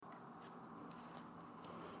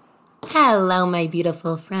Hello, my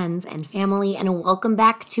beautiful friends and family, and welcome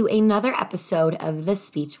back to another episode of the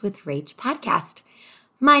Speech with Rach podcast.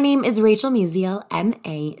 My name is Rachel Musial,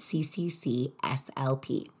 MACCCSLP.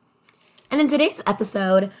 And in today's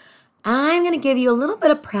episode, I'm going to give you a little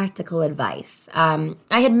bit of practical advice. I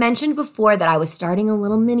had mentioned before that I was starting a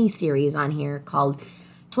little mini-series on here called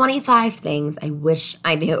 25 Things I Wish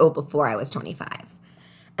I Knew Before I Was 25.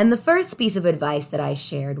 And the first piece of advice that I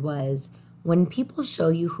shared was, when people show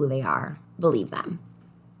you who they are, believe them.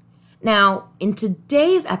 Now, in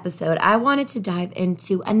today's episode, I wanted to dive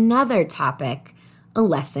into another topic, a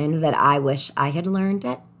lesson that I wish I had learned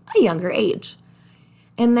at a younger age.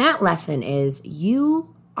 And that lesson is,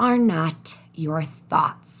 you are not your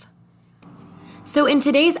thoughts. So in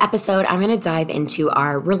today's episode, I'm going to dive into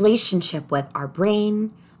our relationship with our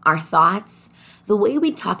brain, our thoughts, the way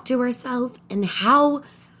we talk to ourselves, and how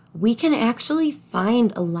we can actually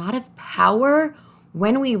find a lot of power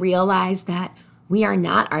when we realize that we are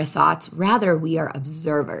not our thoughts, rather we are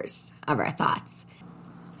observers of our thoughts.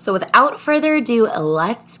 So without further ado,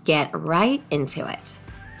 let's get right into it.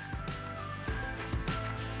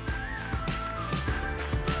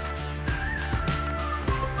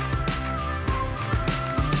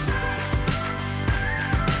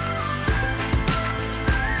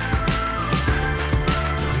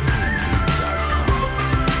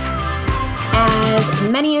 As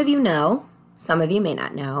many of you know, some of you may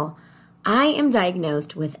not know, I am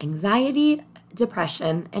diagnosed with anxiety,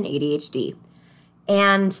 depression, and ADHD.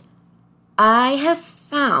 And I have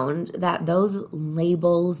found that those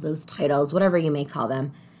labels, those titles, whatever you may call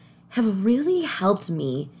them, have really helped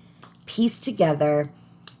me piece together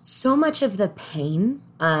so much of the pain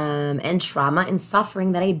and trauma and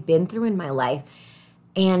suffering that I've been through in my life,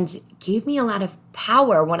 and gave me a lot of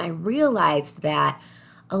power when I realized that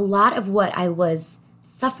a lot of what I was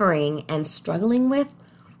suffering and struggling with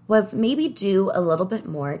was maybe due a little bit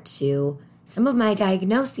more to some of my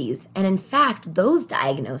diagnoses. And in fact, those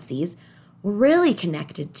diagnoses were really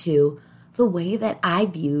connected to the way that I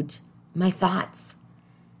viewed my thoughts,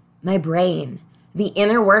 my brain, the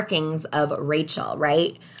inner workings of Rachel,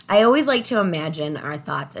 right? I always like to imagine our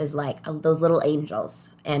thoughts as like those little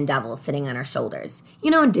angels and devils sitting on our shoulders.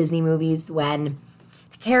 You know, in Disney movies when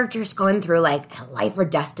characters going through like a life or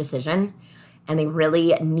death decision, and they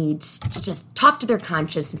really need to just talk to their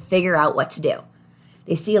conscience and figure out what to do.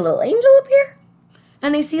 They see a little angel appear,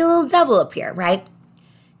 and they see a little devil appear, right?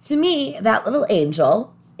 To me, that little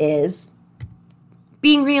angel is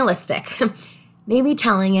being realistic, maybe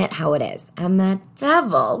telling it how it is. And that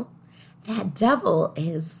devil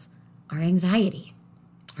is our anxiety,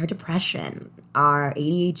 our depression, our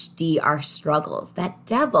ADHD, our struggles. That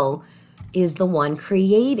devil is the one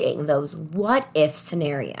creating those what-if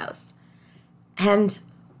scenarios. And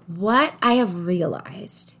what I have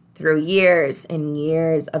realized through years and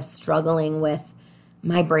years of struggling with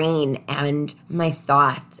my brain and my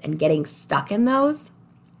thoughts and getting stuck in those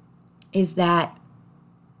is that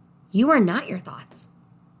you are not your thoughts.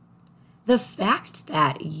 The fact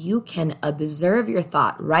that you can observe your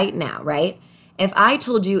thought right now, right? If I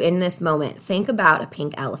told you in this moment, think about a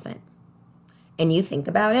pink elephant, and you think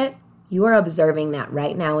about it, you are observing that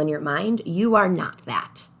right now in your mind. You are not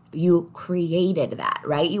that. You created that,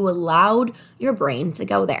 right? You allowed your brain to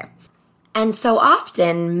go there. And so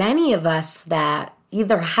often, many of us that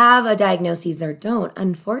either have a diagnosis or don't,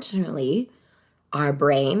 unfortunately, our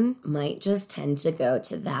brain might just tend to go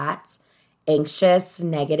to that anxious,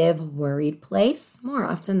 negative, worried place more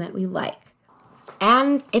often than we like.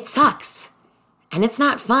 And it sucks. And it's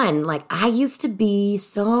not fun. Like, I used to be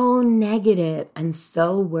so negative and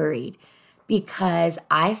so worried because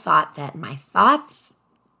I thought that my thoughts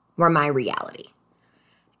were my reality.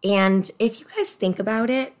 And if you guys think about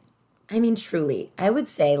it, I mean, truly, I would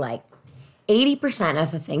say like 80%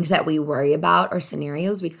 of the things that we worry about or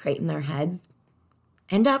scenarios we create in our heads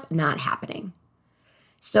end up not happening.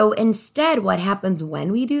 So instead, what happens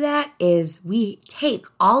when we do that is we take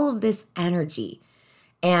all of this energy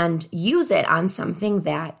and use it on something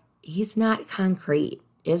that is not concrete,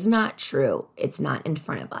 is not true, it's not in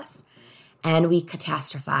front of us. And we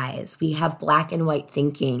catastrophize. We have black and white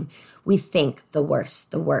thinking. We think the worst,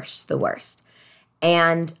 the worst, the worst.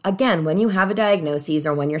 And again, when you have a diagnosis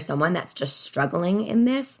or when you're someone that's just struggling in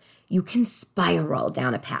this, you can spiral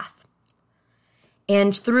down a path.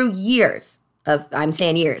 And through years of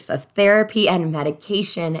therapy and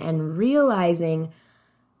medication and realizing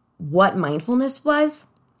what mindfulness was,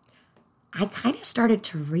 I kind of started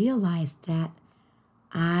to realize that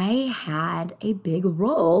I had a big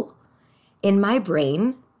role in my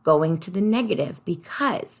brain going to the negative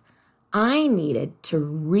because I needed to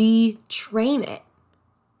retrain it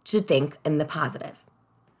to think in the positive.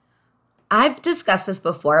 I've discussed this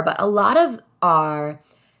before, but a lot of our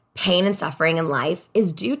pain and suffering in life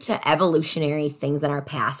is due to evolutionary things in our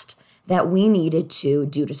past that we needed to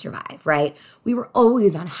do to survive, right? We were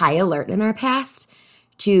always on high alert in our past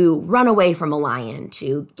to run away from a lion,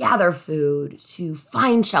 to gather food, to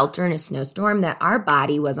find shelter in a snowstorm, that our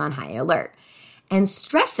body was on high alert. And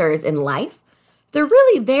stressors in life, they're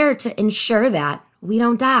really there to ensure that we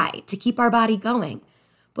don't die, to keep our body going.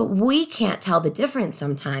 But we can't tell the difference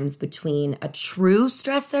sometimes between a true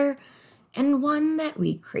stressor and one that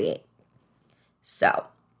we create. So,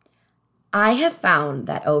 I have found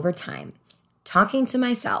that over time, talking to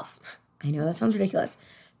myself, I know that sounds ridiculous,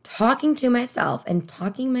 talking to myself and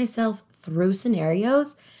talking myself through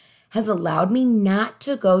scenarios has allowed me not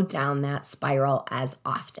to go down that spiral as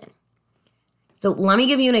often. So let me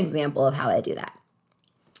give you an example of how I do that.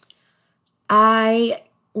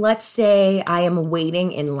 Let's say I am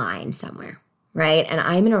waiting in line somewhere, right? And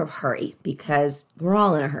I'm in a hurry because we're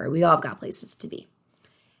all in a hurry. We all have got places to be.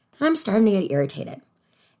 And I'm starting to get irritated.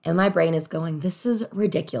 And my brain is going, this is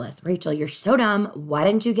ridiculous. Rachel, you're so dumb. Why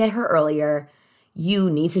didn't you get her earlier? You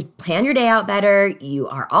need to plan your day out better. You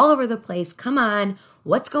are all over the place. Come on.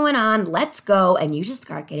 What's going on? Let's go. And you just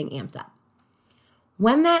start getting amped up.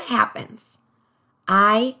 When that happens,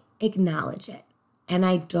 I acknowledge it and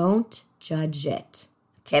I don't judge it.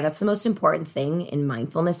 Okay, that's the most important thing in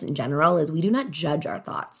mindfulness in general is we do not judge our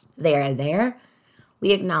thoughts. They are there.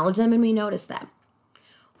 We acknowledge them and we notice them.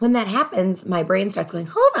 When that happens, my brain starts going,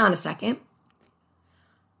 hold on a second.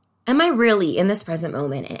 Am I really in this present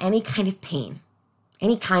moment in any kind of pain,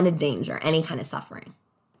 any kind of danger, any kind of suffering?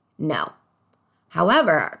 No.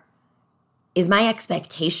 However, is my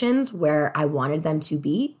expectations where I wanted them to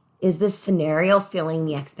be? Is this scenario filling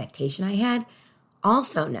the expectation I had?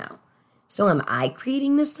 Also no. So am I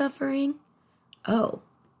creating this suffering? Oh,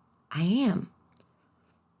 I am.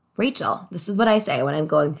 Rachel, this is what I say when I'm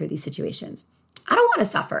going through these situations. I don't want to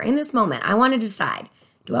suffer in this moment. I want to decide,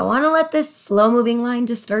 do I want to let this slow-moving line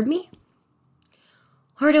disturb me?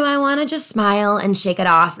 Or do I want to just smile and shake it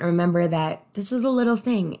off and remember that this is a little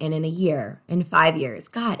thing, and in a year, in 5 years,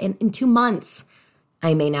 God, in 2 months,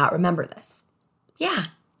 I may not remember this. Yeah,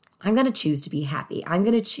 I'm going to choose to be happy. I'm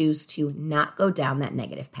going to choose to not go down that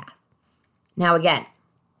negative path. Now, again,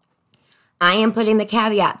 I am putting the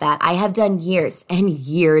caveat that I have done years and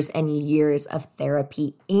years and years of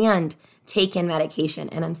therapy and taken medication,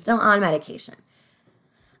 and I'm still on medication.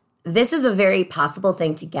 This is a very possible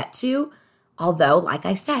thing to get to, although, like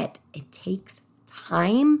I said, it takes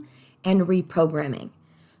time and reprogramming.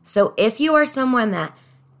 So if you are someone that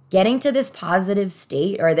getting to this positive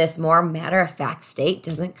state or this more matter-of-fact state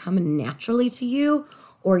doesn't come naturally to you,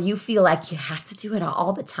 or you feel like you have to do it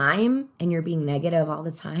all the time and you're being negative all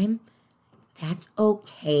the time, that's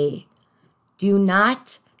okay. Do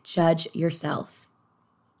not judge yourself.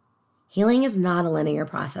 Healing is not a linear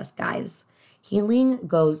process, guys. Healing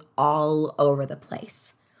goes all over the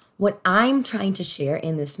place. What I'm trying to share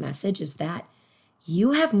in this message is that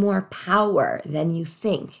you have more power than you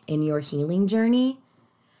think in your healing journey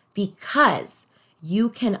because you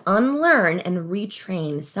can unlearn and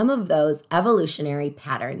retrain some of those evolutionary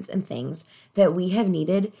patterns and things that we have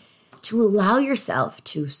needed to allow yourself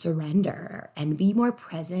to surrender and be more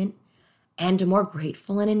present and more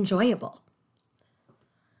grateful and enjoyable.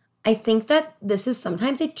 I think that this is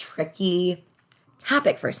sometimes a tricky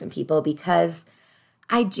topic for some people because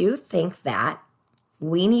I do think that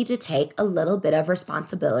we need to take a little bit of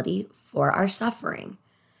responsibility for our suffering.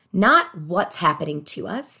 Not what's happening to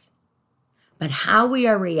us, but how we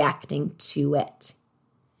are reacting to it.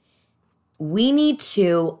 We need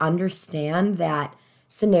to understand that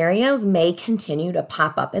scenarios may continue to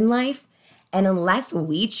pop up in life, and unless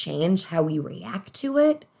we change how we react to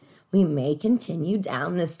it, we may continue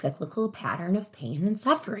down this cyclical pattern of pain and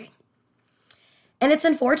suffering. And it's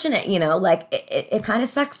unfortunate, like it kind of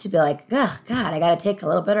sucks to be like, oh, God, I got to take a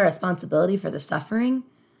little bit of responsibility for the suffering.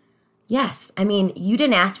 Yes, I mean, you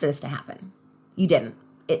didn't ask for this to happen. You didn't.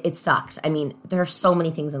 It sucks. I mean, there are so many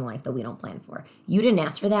things in life that we don't plan for. You didn't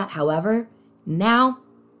ask for that. However, now,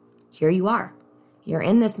 here you are. You're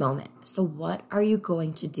in this moment. So what are you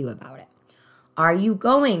going to do about it? Are you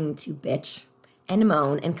going to bitch and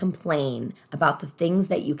moan and complain about the things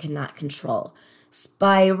that you cannot control,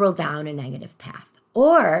 spiral down a negative path?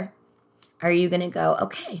 Or are you going to go,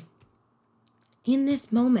 okay, in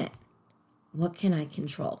this moment, what can I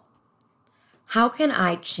control? How can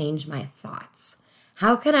I change my thoughts?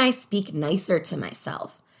 How can I speak nicer to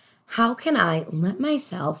myself? How can I let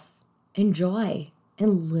myself enjoy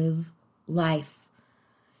and live life?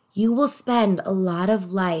 You will spend a lot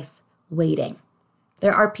of life waiting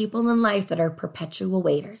There are people in life that are perpetual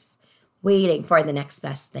waiters, waiting for the next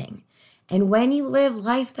best thing. And when you live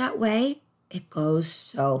life that way, it goes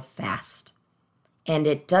so fast. And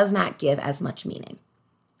it does not give as much meaning.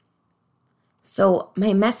 So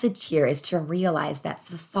my message here is to realize that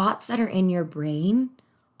the thoughts that are in your brain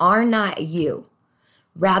are not you.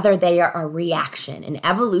 Rather, they are a reaction, an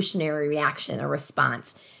evolutionary reaction, a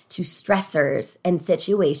response to stressors and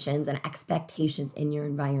situations and expectations in your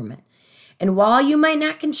environment. And while you might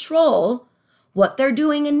not control what they're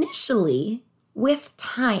doing initially, with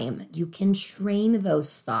time, you can train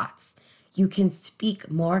those thoughts. You can speak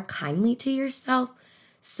more kindly to yourself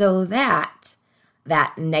so that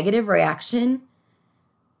that negative reaction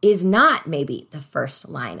is not maybe the first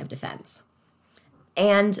line of defense.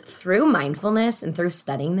 And through mindfulness and through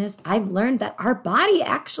studying this, I've learned that our body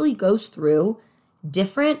actually goes through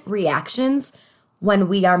different reactions when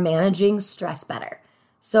we are managing stress better.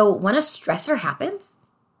 So when a stressor happens,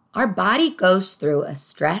 our body goes through a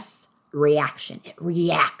stress reaction. It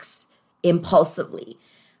reacts impulsively,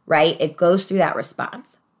 right? It goes through that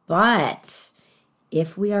response. But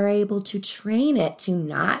if we are able to train it to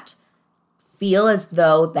not feel as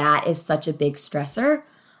though that is such a big stressor,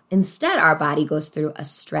 instead our body goes through a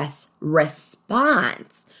stress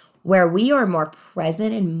response where we are more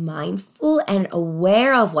present and mindful and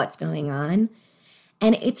aware of what's going on.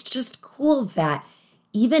 And it's just cool that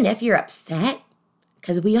even if you're upset,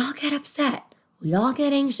 because we all get upset, we all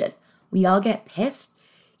get anxious, we all get pissed,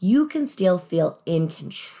 you can still feel in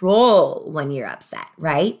control when you're upset,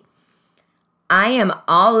 right? I am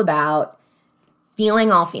all about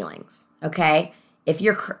feeling all feelings, okay? If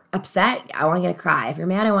you're upset, I want you to cry. If you're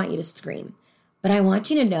mad, I want you to scream. But I want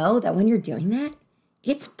you to know that when you're doing that,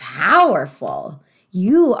 it's powerful.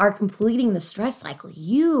 You are completing the stress cycle.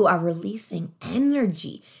 You are releasing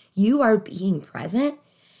energy. You are being present.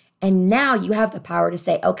 And now you have the power to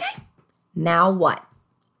say, okay, now what?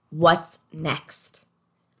 What's next?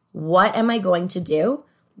 What am I going to do?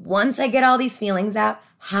 Once I get all these feelings out,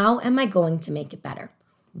 how am I going to make it better?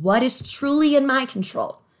 What is truly in my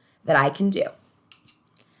control that I can do?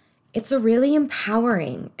 It's a really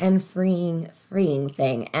empowering and freeing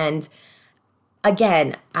thing. And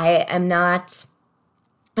again, I am not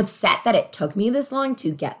upset that it took me this long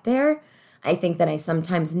to get there. I think that I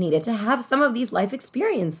sometimes needed to have some of these life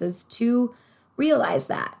experiences to realize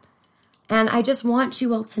that. And I just want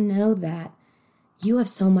you all to know that you have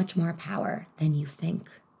so much more power than you think.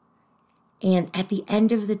 And at the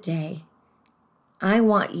end of the day, I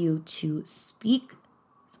want you to speak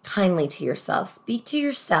kindly to yourself. Speak to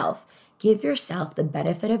yourself. Give yourself the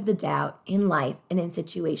benefit of the doubt in life and in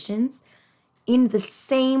situations in the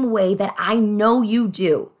same way that I know you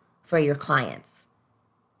do for your clients.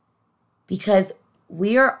 Because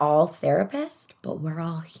we are all therapists, but we're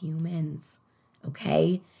all humans,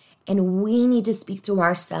 okay? And we need to speak to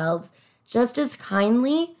ourselves just as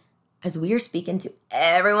kindly as we are speaking to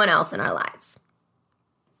everyone else in our lives.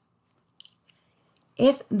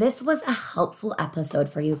 If this was a helpful episode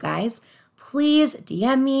for you guys, please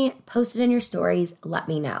DM me, post it in your stories, let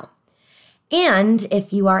me know. And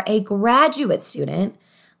if you are a graduate student,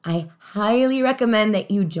 I highly recommend that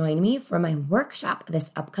you join me for my workshop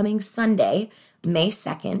this upcoming Sunday, May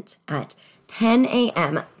 2nd at 10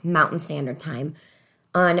 a.m. Mountain Standard Time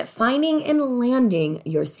on finding and landing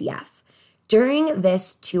your CF. During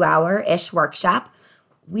this 2-hour-ish workshop,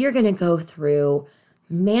 we are going to go through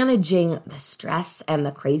managing the stress and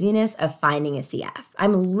the craziness of finding a CF.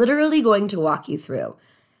 I'm literally going to walk you through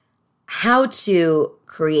how to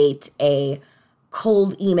create a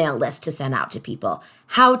cold email list to send out to people,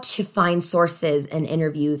 how to find sources and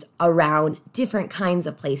interviews around different kinds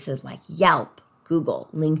of places like Yelp, Google,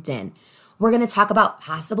 LinkedIn. We're going to talk about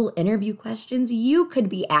possible interview questions you could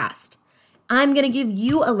be asked. I'm going to give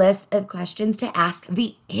you a list of questions to ask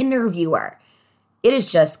the interviewer. It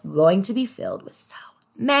is just going to be filled with so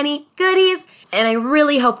many goodies. And I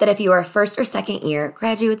really hope that if you are a first or second year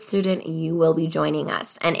graduate student, you will be joining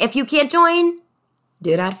us. And if you can't join,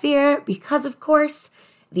 do not fear, because of course,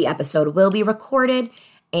 the episode will be recorded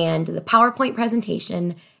and the PowerPoint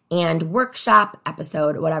presentation and workshop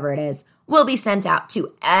episode, whatever it is, will be sent out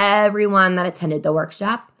to everyone that attended the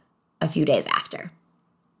workshop a few days after.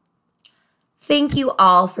 Thank you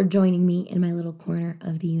all for joining me in my little corner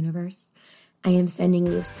of the universe. I am sending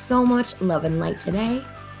you so much love and light today.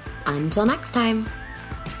 Until next time.